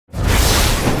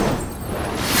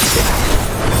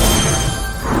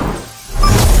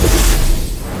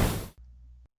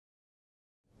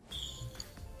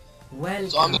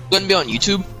So I'm gonna be on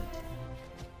YouTube.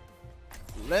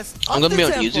 I'm gonna be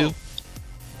on YouTube.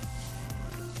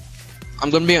 I'm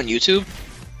gonna be on YouTube.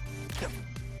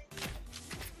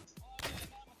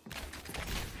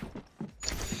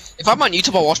 If I'm on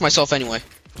YouTube, I'll watch myself anyway.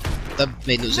 That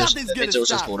made no sense. That made no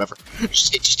sense, but whatever.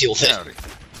 Just deal with it.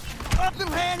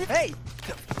 Hey!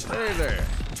 Hey there.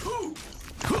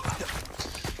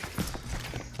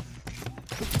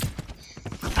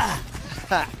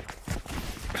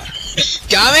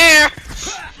 Come here!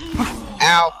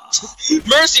 Ow.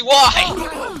 Mercy, why?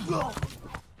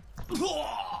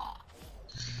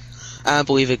 I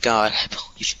believe it, God. I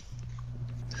believe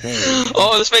it.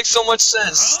 Oh, this makes so much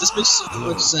sense. This makes so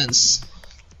much sense.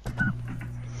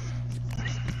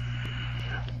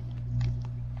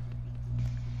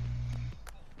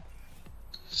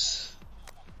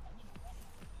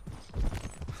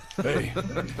 Hey.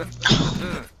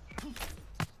 I'm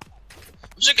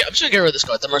just gonna get rid of this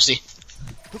guy, the Mercy.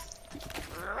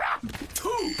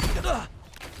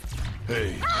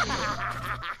 Hey.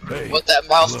 Hey. What that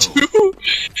mouth do?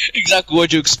 Exactly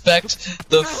what you expect.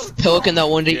 The pelican that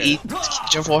one day eat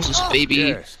Jennifer Watson's baby.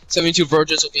 Yes. 72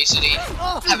 virgins, obesity.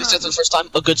 Having sex for the first time,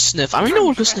 a good sniff. I don't even know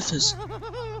what a good sniff is.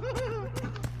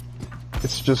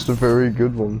 It's just a very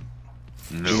good one.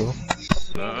 No.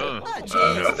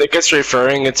 I think it's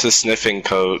referring it to sniffing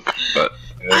coke, but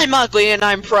yeah. I'm ugly and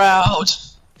I'm proud.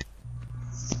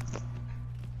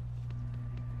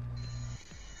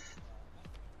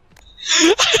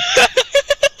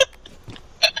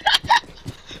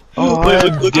 Oh,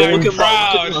 Look getting, at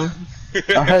proud.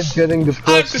 I had getting I'm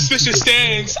depressed. suspicious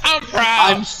stance. I'm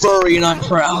proud. I'm furry and I'm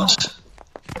proud.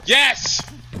 Yes.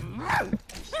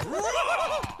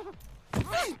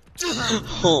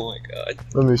 Oh my god.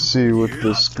 Let me see what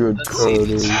this good code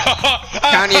is.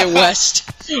 Kanye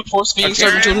West. Force feeding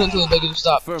starving children until they beg you to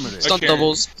stop. Affirmative. Stunt A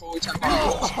doubles.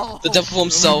 The devil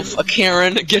himself. A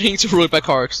Karen getting into ruined by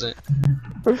car accident.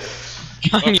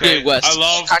 Kanye Okay, West. I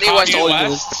love Kanye West.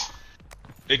 West.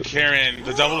 A Karen,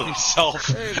 the devil himself,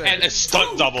 and a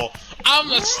stunt double.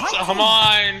 Come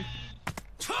on,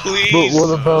 please. But what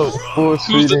about force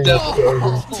Who's the feeding? devil?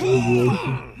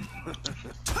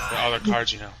 The other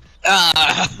cards, you know.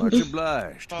 Ah. Much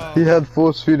obliged. He had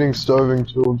force feeding starving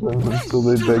children until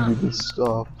they beg you to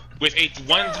stop. With a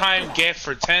one-time gift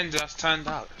for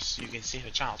 $10, you can save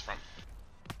a child from.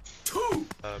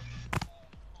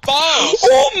 Balls!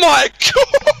 Oh my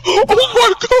god! Oh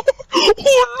my god! Oh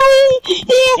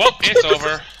no! Well, it's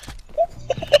over.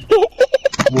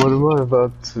 What am I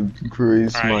about to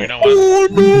graze Alright, my... you know what? Oh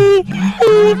no!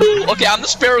 Oh no! Okay, I'm the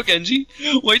Sparrow Genji.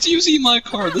 Wait till you see my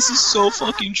card. This is so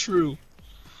fucking true.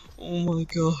 Oh my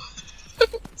god.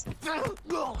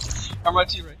 I'm right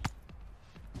to you,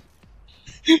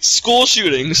 right? School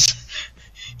shootings.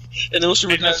 And also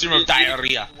And that's of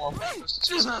diarrhea.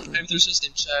 There's his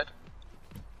name, Chad.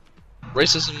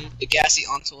 Racism, the gassy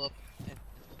antelope.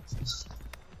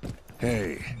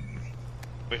 Hey.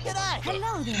 Wait, hold on.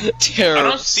 Hello there. Terror. I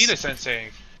don't see the sensei.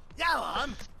 Go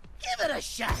on. Give it a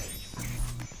shot.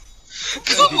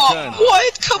 Come on,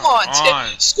 what? Come on,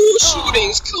 on. School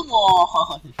shootings, come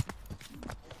on.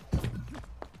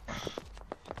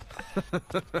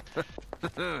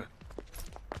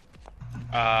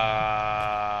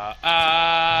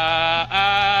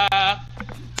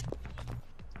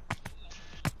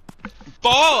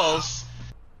 Balls!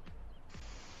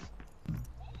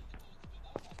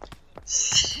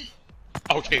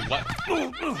 Okay, what? If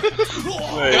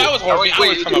I was Harvey, I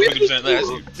would come up with a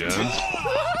last.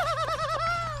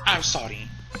 I'm sorry.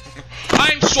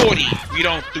 I'm sorry. We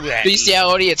don't do that.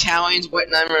 Bestiality, Italians, wet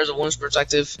nightmares, a woman's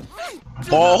perspective.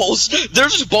 Balls. They're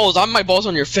just balls. I'm my balls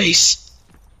on your face.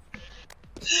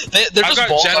 They're I've just got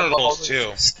balls. genitals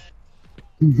too.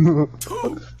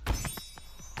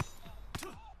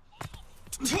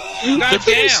 They're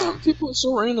picking some Goddamn! people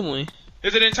so randomly.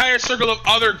 There's an entire circle of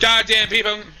other goddamn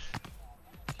people.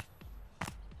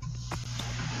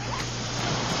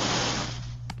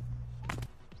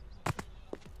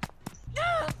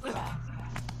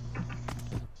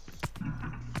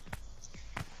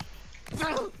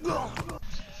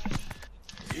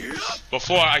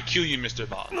 Before I kill you, Mr.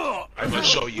 Bob, I'm gonna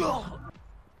show you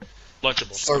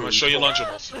Lunchables. I'm gonna show you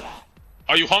Lunchables.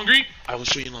 Are you hungry? I will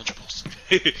show you Lunchables.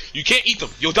 You can't eat them.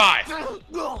 You'll die.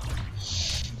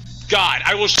 God,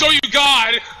 I will show you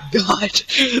God. God,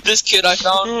 this kid I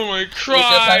found. Oh my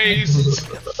Christ.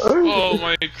 Oh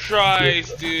my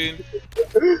Christ, dude.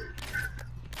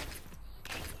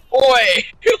 Boy.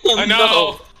 Oh, I know.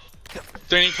 no.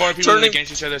 Turning poor people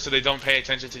against each other so they don't pay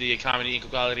attention to the economy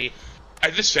inequality.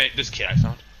 This kid I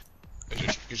found. I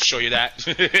can show you that.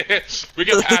 We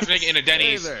get happening in a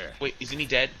Denny's. Hey there. Wait, isn't he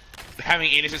dead? having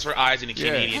anuses for eyes and the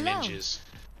Canadian Hello. ninjas.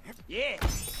 Yeah.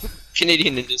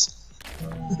 Canadian ninjas.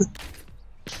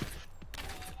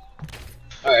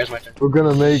 Alright, it's my turn. We're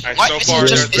gonna make. Alright, Why so is far it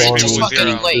just, they're is it just 3-0. not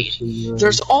getting late?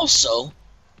 There's also...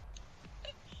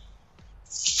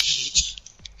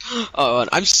 Oh,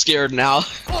 I'm scared now.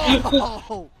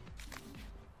 Oh.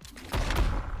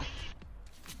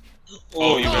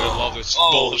 Oh, you better love this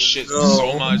bullshit no.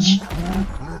 so much.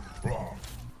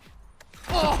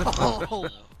 Oh.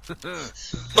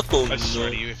 Oh, I swear no.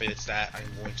 to you, if it's that, I'm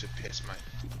going to piss my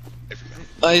everything.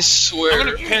 I swear. I'm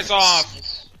gonna piss off.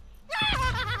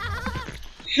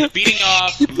 Beating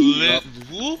off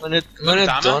When it's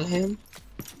done him,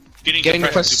 getting depressed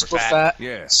depressed and super fat,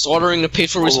 Yeah. slaughtering to pay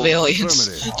for his valiance,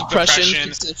 affirmative. depression, Depression.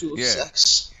 consensual Yeah.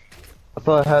 sex. I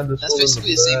thought I had this. That's one in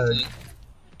basically the same bag. thing.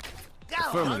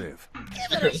 Affirmative.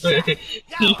 Give it a shot.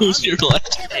 You use your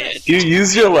left hand. You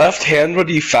use your left hand when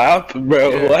you fap, bro.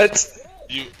 Yeah. What?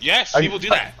 Yes, people do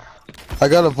that. I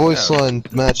got a voice line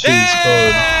matching code.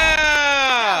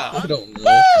 Yeah! I don't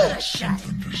know. Give it a shot.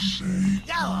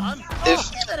 Go on.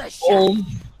 If- Give it a shot.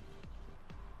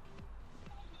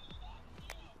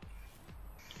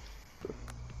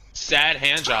 Sad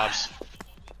hand jobs.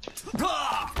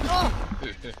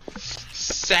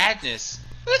 Sadness.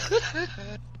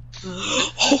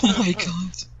 Oh my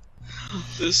god.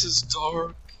 This is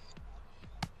dark.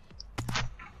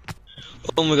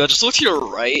 Oh my god, just look to your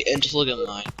right and just look at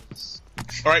mine.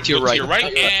 Alright, To your look to your right.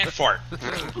 right and fart.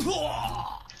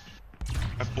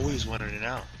 I've always wanted it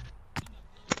out.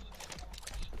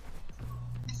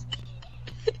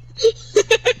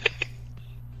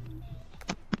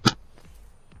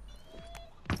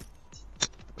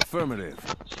 Affirmative.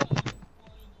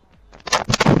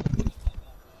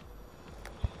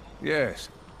 Yes.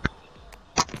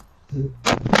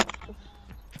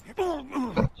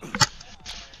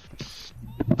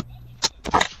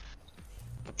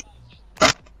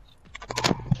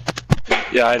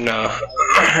 Yeah, I know.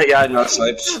 Yeah, I know,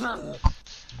 Snipes.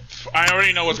 I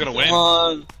already know what's gonna win. Come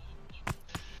on.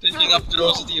 Picking up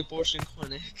girls at the abortion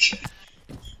clinic.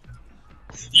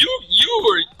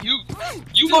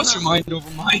 You lost your mind over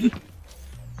mine.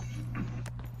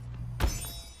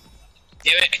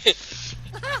 Damn it.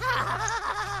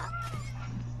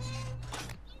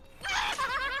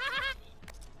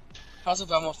 How's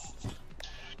Obama?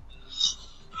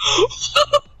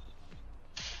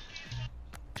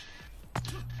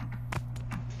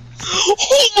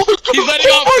 Oh my god! He's letting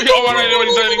off. Oh my Oh, god. right,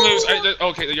 he's letting loose.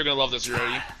 Okay, you're gonna love this. You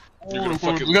ready? You're gonna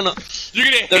fucking. We're gonna. You're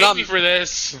gonna They're hate not- me for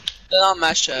this. They're not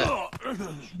match chat.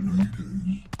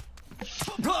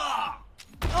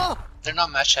 They're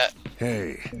not match chat.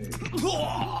 Hey. Bro.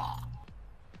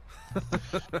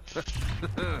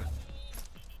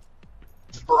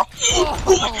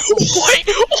 Wait.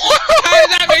 How does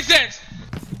that make sense?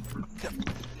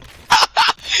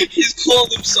 He's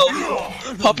cloned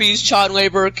himself. Puppies, child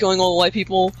labor, killing all the white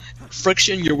people.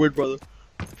 Friction, you're weird, brother.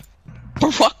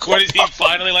 Barack What is he Obama.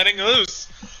 finally letting loose?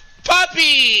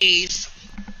 Puppies!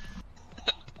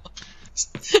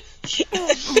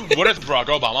 What is Barack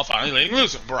Obama finally letting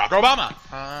loose? Barack Obama.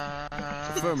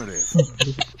 Affirmative.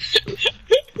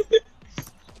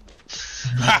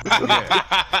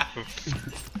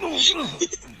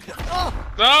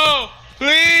 No!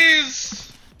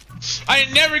 Please! I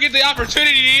never get the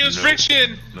opportunity to use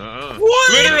friction!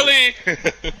 Literally!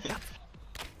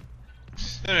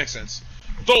 That makes sense.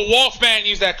 The Wolfman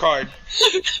used that card.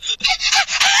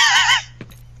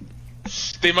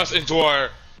 They must endure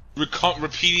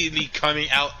repeatedly coming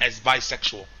out as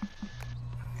bisexual.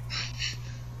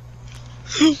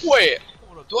 Wait.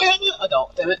 Hold on. Do I have it? I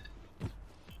don't. Damn it.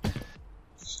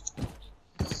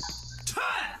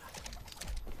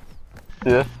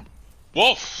 Yeah.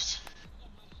 Wolf!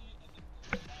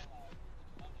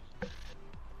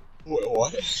 Wait,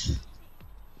 what?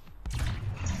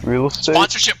 Real estate.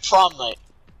 Sponsorship prom night.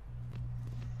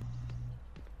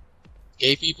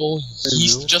 Gay people.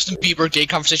 He's Justin Bieber. Gay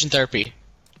conversation therapy.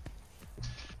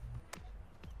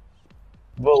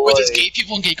 But With his like, gay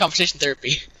people and gay conversation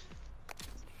therapy.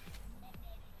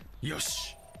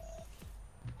 Yes.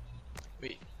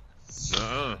 Wait.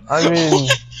 I mean,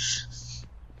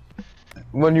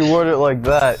 when you word it like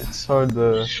that, it's hard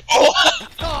to.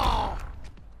 Oh!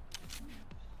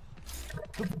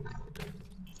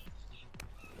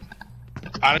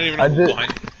 I don't even know I who's did-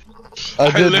 behind.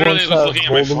 I did literally once was have looking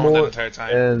at my phone the Voldemort, entire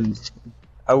time. and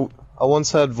I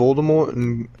once had Voldemort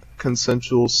and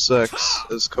consensual sex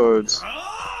as cards,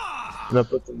 and I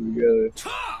put them together.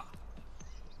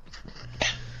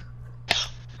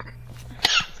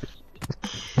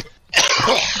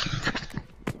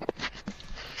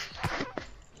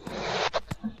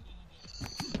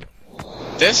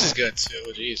 This is good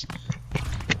too. Jeez.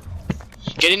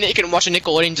 Getting naked and watching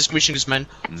Nickelodeon distribution men.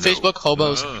 Facebook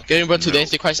hobos. Getting brought to the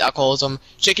Antichrist alcoholism.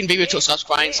 Shaking baby till stops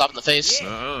crying. Slap in the face.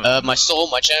 My soul,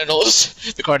 my genitals.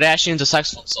 The Kardashians. The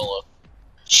saxophone solo.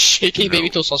 Shaking baby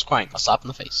till stops crying. A slap in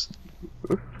the face.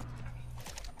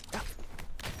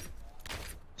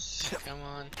 Come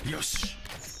on. Yosh.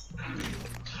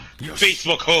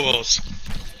 Facebook hobos.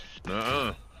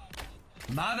 Oh.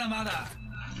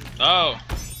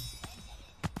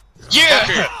 Yeah.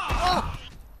 Yeah.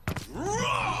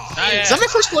 Is that my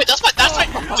first point? That's my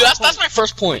dude, that's my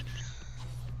first point.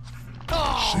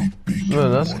 Man,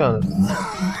 that's kind of.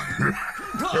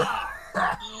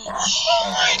 Oh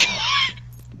my god.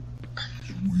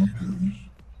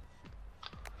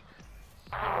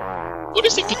 What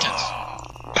is significance?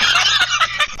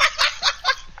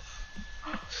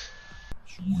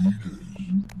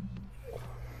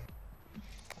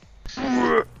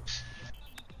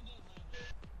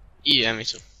 Yeah, me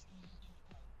too.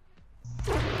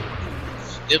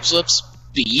 Nips, lips,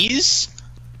 bees,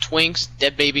 twinks,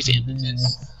 dead babies,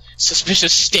 impotence,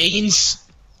 suspicious stains.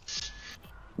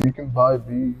 You can buy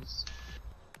bees.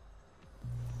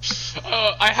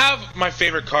 I have my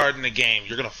favorite card in the game.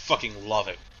 You're gonna fucking love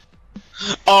it.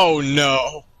 Oh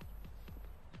no.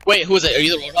 Wait, who is it? Are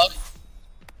you the Roadhog?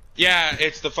 Yeah,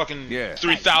 it's the fucking Yeah.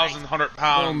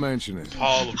 3,100-pound Don't mention it.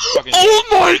 haul of fucking Oh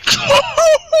my god!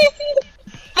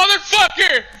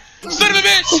 motherfucker! Son of a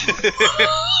bitch!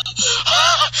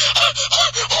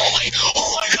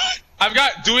 Oh my god! I've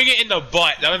got doing it in the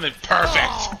butt. That would've been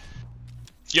perfect.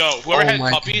 Yo, whoever Oh had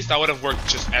my puppies, that would've worked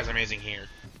just as amazing here.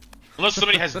 Unless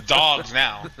somebody has dogs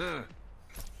now.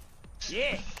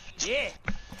 Yeah.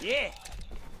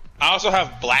 I also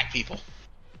have black people,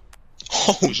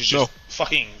 Oh which is no. just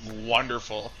fucking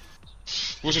wonderful.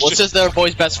 Which is Well, it just says they're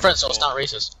boys' best friends, so it's not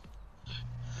racist.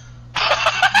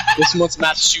 This month's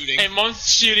mass shooting. a month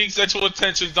shooting sexual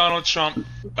attention Donald Trump.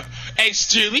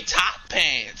 Extremely top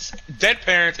pants. Dead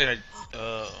parents and a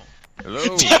Hello.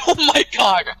 Oh my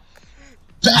god!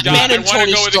 God, Batman I and want to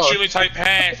Tony go with Stark. extremely tight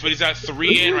pants, but he's got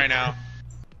 3 in right now.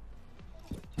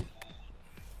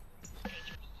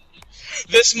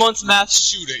 This month's mass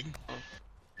shooting.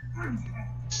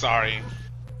 Sorry.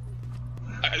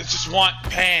 I just want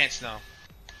pants now.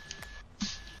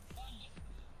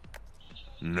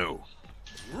 No.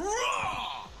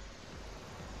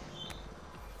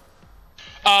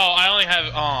 Oh, I only have.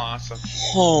 Oh, that's a...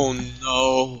 Oh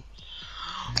no.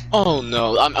 Oh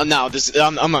no. I'm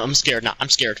scared now. I'm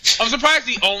scared. I'm surprised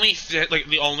the only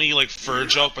fur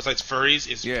joke besides furries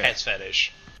is pets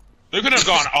fetish. They could have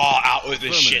gone all out with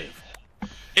this shit.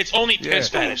 It's only pets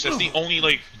fetish. That's the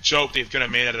only joke they could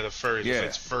have made out of the furries.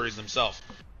 Besides furries themselves.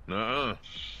 Nuh-uh.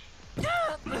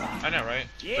 I know, right?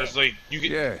 There's they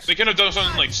could have done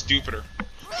something stupider.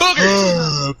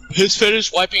 Boogers! His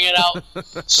fetish, wiping it out.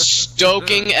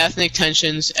 Stoking ethnic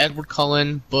tensions. Edward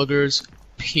Cullen. Boogers.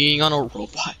 Peeing on a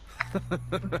robot.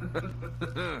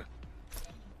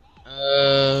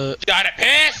 Gotta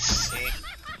piss!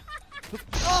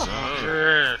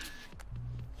 Sucker.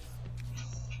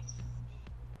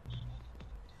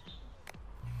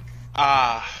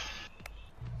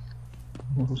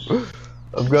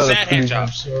 I've got Sad a pretty hand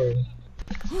jobs. story.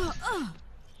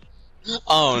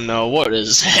 Oh no, what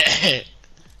is it?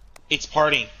 It's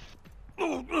partying.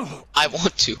 I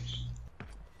want to.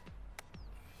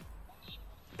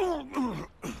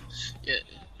 Yeah.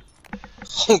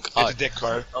 Oh god. It's a dick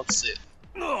card. Don't sit.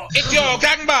 It's your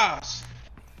gang boss!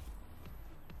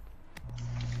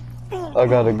 I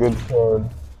got a good card.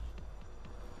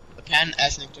 A pan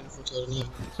ethnic Jennifer Tony.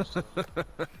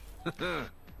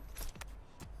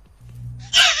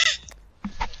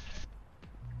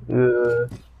 Yeah.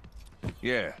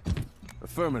 Yeah.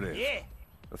 Affirmative. Yeah.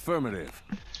 Affirmative.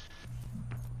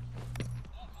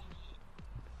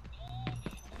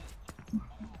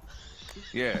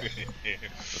 Yeah.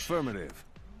 Affirmative.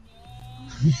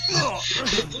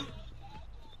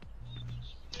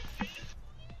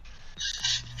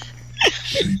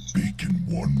 Bacon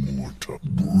one more time.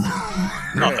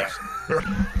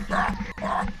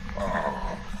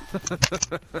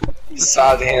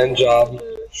 Sad hand job.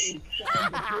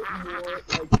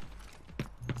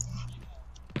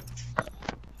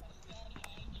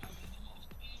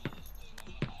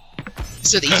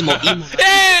 This is the emo.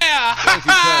 Yeah!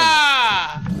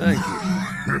 Thank you.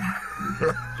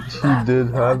 She did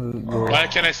have it, though. Why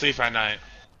can't I sleep at night?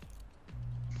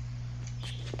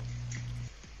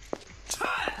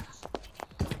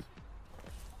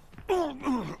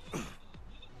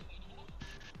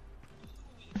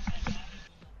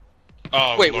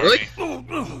 Oh, Wait, Lordy. really?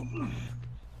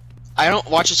 I don't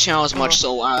watch his channel as much,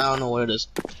 so I don't know what it is.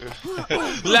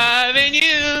 Loving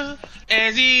you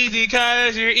is easy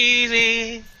cause you're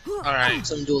easy. Alright.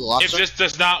 Something to do with the lobster? If this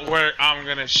does not work, I'm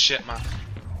gonna shit my...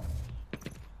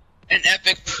 An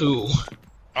epic poo.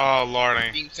 Oh lordy.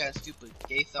 Being fat, stupid,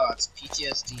 gay thoughts,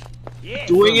 PTSD. Yeah.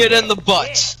 Doing it in the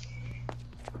butt.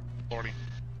 Lordy.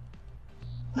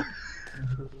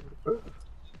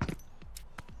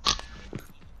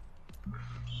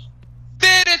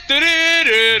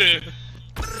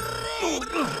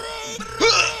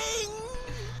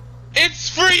 It's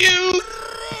for you!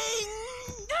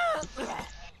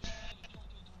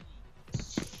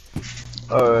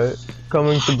 Alright,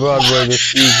 coming to Broadway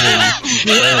this evening.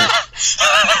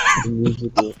 The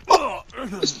musical.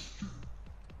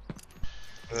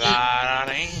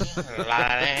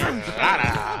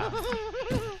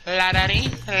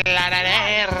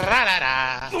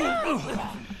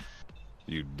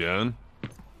 You done?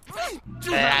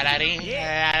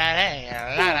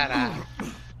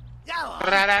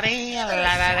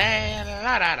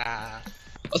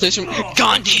 Oh, there's some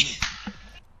Gandhi.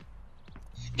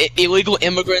 Illegal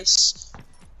immigrants.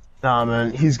 Nah,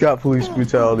 man, he's got police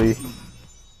brutality.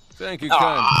 Thank you,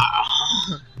 kindly.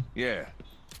 Yeah.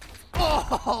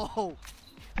 Oh.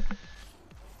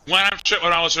 When I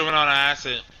was tripping on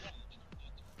acid.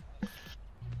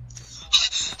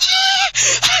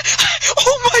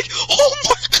 Oh my god!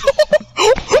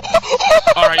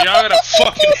 Alright, y'all gonna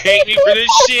fucking hate me for this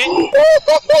shit?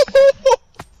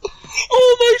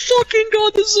 Oh my fucking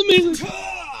god, this is amazing!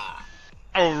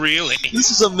 Oh really? This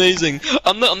is amazing.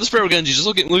 I'm the Sparrow Genji, just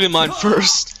look at mine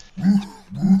first.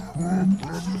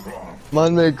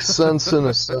 Mine makes sense in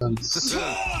a sense.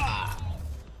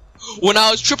 When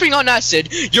I was tripping on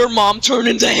acid, your mom turned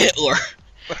into Hitler.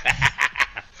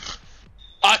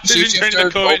 Autism turned to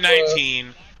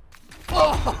COVID-19.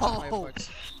 Oh.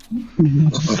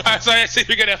 I'm sorry, I said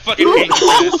you're gonna fucking hate me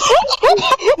for this.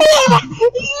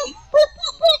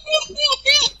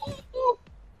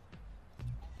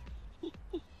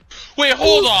 Wait,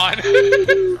 hold on. A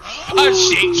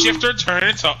shapeshifter turned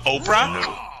into Oprah?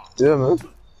 Yeah, man.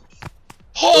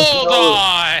 Hold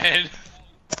on.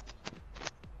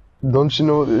 Don't you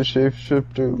know what a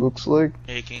shapeshifter looks like?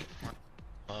 Making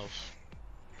love.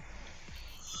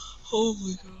 Oh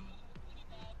my god.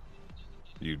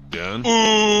 You done? Ooh,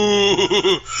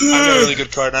 I got a really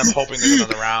good card, and I'm hoping there's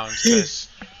another round. Cause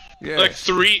Yeah. like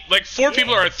 4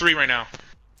 people are at 3 right now.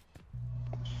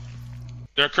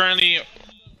 There are currently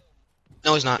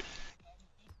No, he's not.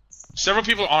 several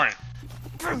people aren't.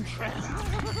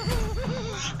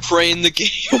 Pray in the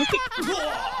game.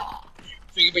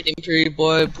 Fingerprint period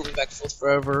boy, pulling back and forth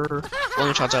forever.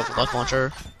 Blowing shots out with luck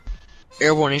launcher.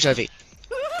 Airborne HIV.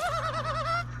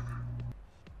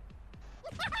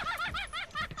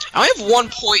 I only have 1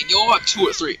 point. You all have 2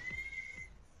 or 3.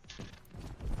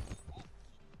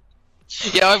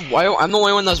 Yeah, I'm the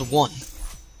only one that's 1.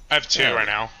 I have 2 right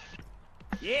now.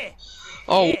 Yeah.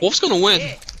 Oh, Wolf's gonna win.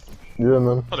 Yeah,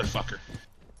 man. Motherfucker.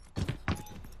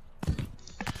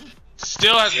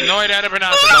 Still has no idea how to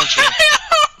pronounce it, don't you?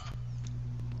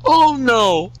 Oh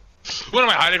no! What am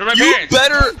I hiding from my You parents?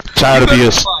 better. Child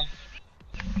abuse.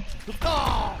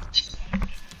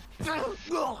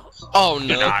 Oh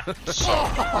You're no! not. So,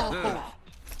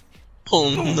 Oh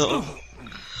no!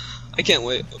 I can't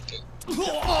wait. Okay.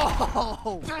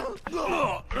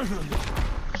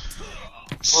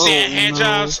 hand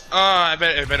jobs. I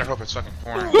better hope it's fucking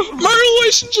porn. My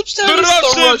relationship status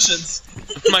is the Russians.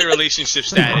 My relationship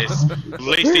status.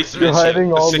 Late You're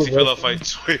hiding all a the 60 pillow fight.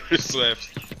 Twitter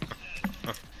Swift.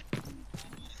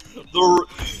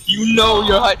 You know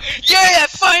you're high. Yeah, I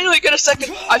finally got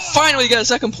a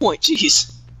second point.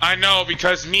 Jeez. I know,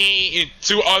 because me and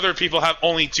 2 other people have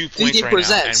only 2 points right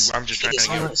now, and I'm just trying to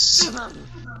get.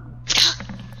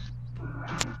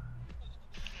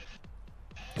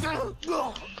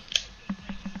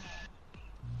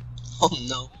 Oh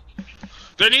no.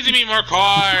 There needs to be more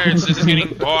cards. This is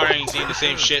getting boring, seeing the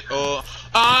same shit. Oh,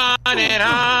 on and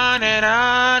on and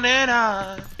on and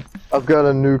on. I've got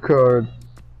a new card.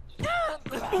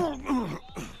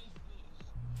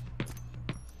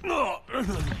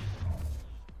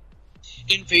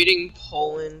 Invading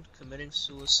Poland, committing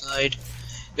suicide,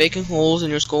 making holes in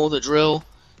your skull with a drill,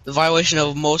 the violation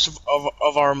of most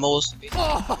of our most basic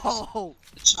Oh.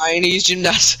 Chinese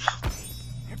gymnast.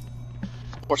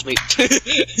 Horse meat.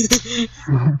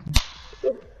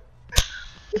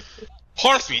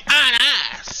 Horse meat on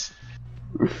ass.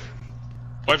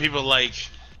 Why people like?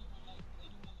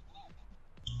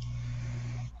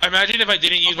 Imagine if I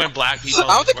didn't use my black people.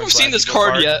 I don't think we've seen this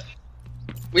card yet.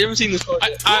 We haven't seen this card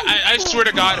yet. I swear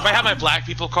to God, if I had my black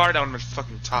people card, that would have been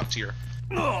fucking top tier.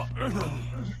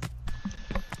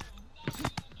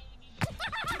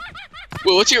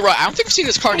 Wait, what's to your right? I don't think I've seen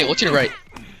this card yet. What's to your right?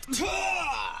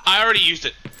 I already used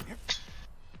it.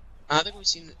 I don't think we've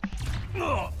seen it.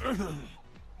 Oh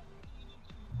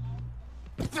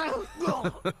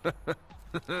no!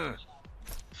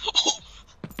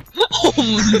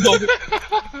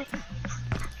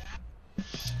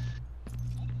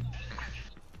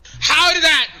 How did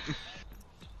that?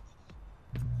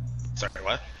 Sorry,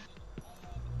 what?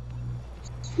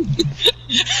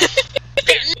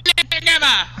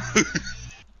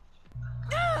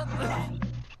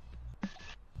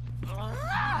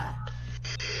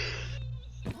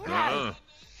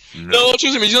 No,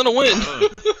 choose him. He's gonna win.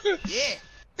 Yeah.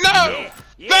 No!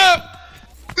 Yeah.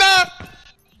 No!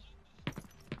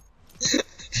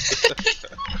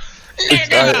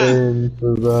 I aim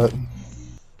for that.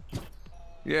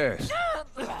 Yes.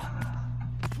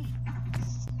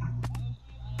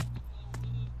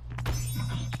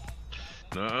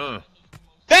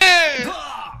 Hey!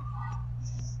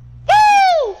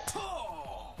 Woo!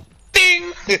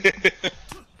 Ding!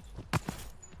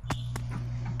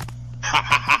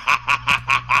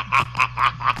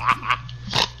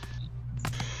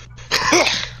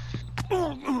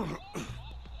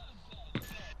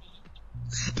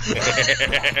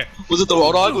 Was it the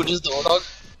raw dog or just the raw dog?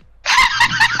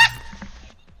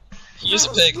 He is a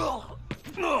pig.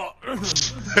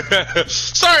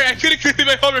 Sorry, I couldn't complete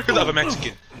my homework because I'm a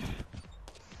Mexican.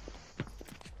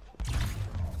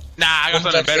 Nah, I got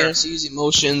something better. Fantasies,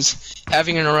 emotions,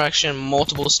 having an erection,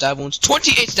 multiple stab wounds,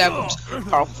 28 stab wounds,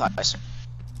 powerful thighs.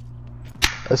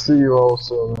 I see you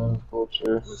also, man.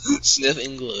 Vulture.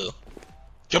 Sniffing glue.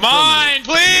 Come on,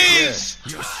 please!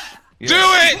 Yeah. Do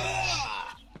it!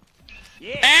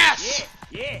 Yeah. Ass!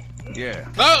 Yeah. Yeah.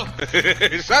 No!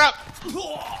 Shut up!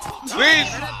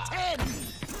 Please!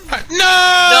 10. No!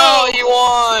 No, you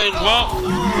won!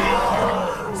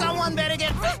 Well, Someone better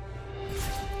get.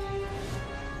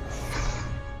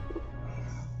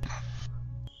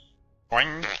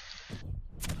 boing.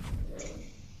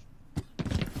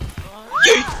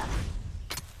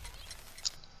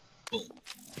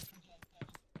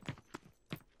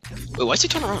 Wait, why's he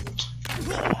turn around?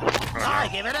 I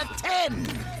give it a 10.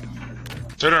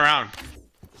 Turn around.